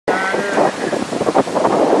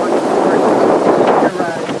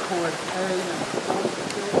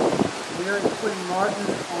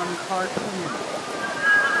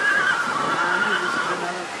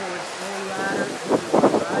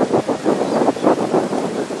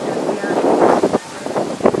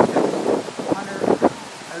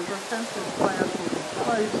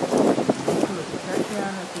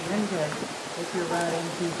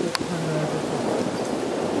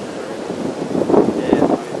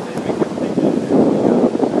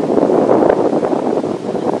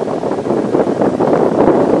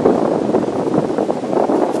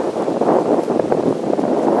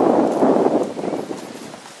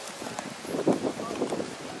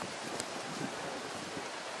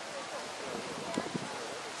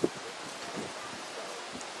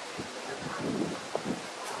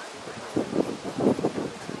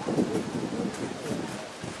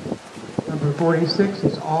Number 46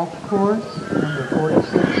 is off course. Number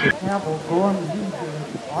 46 is Campbell Gorman. He's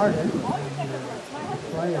an artist, and the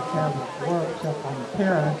display of Campbell's works up on the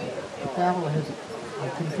terrace. Campbell has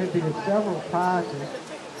contributed several prizes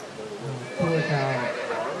towards our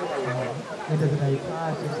end of the day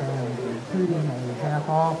prizes, including a half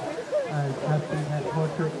off custom hat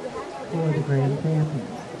portrait for the grand champion.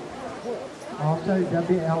 Also,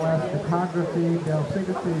 WLS Photography, Del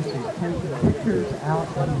Sigafoos is taking pictures out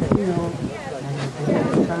in the field, and you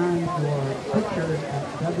can find your pictures at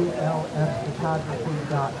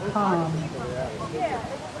WLSphotography.com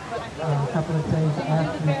a couple of days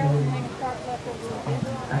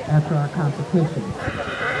after our competition.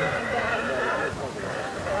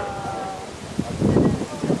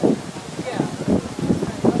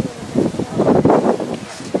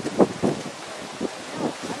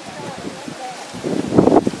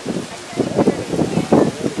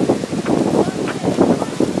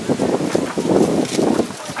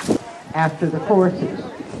 After the courses.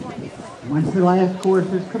 Once the last course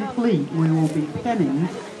is complete, we will be pinning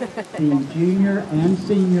the junior and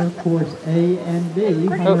senior course A and B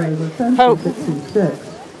over fences at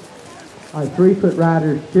 2-6. Our 3-foot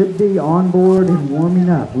riders should be on board and warming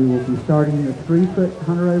up. We will be starting the 3-foot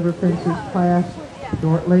hunter over fences class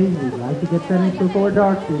shortly. We'd like to get finished before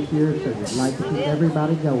dark this year, so we'd like to keep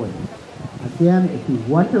everybody going. Again, if you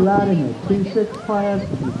want to ride in a 2-6 class,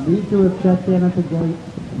 you need to have checked in at the gate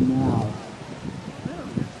now.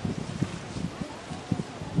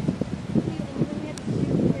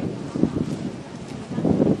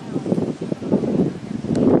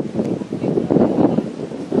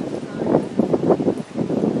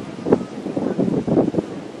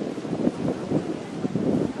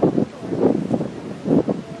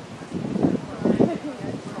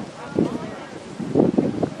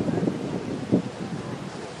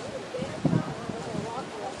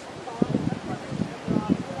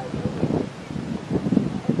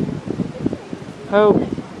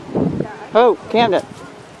 Oh, Camden.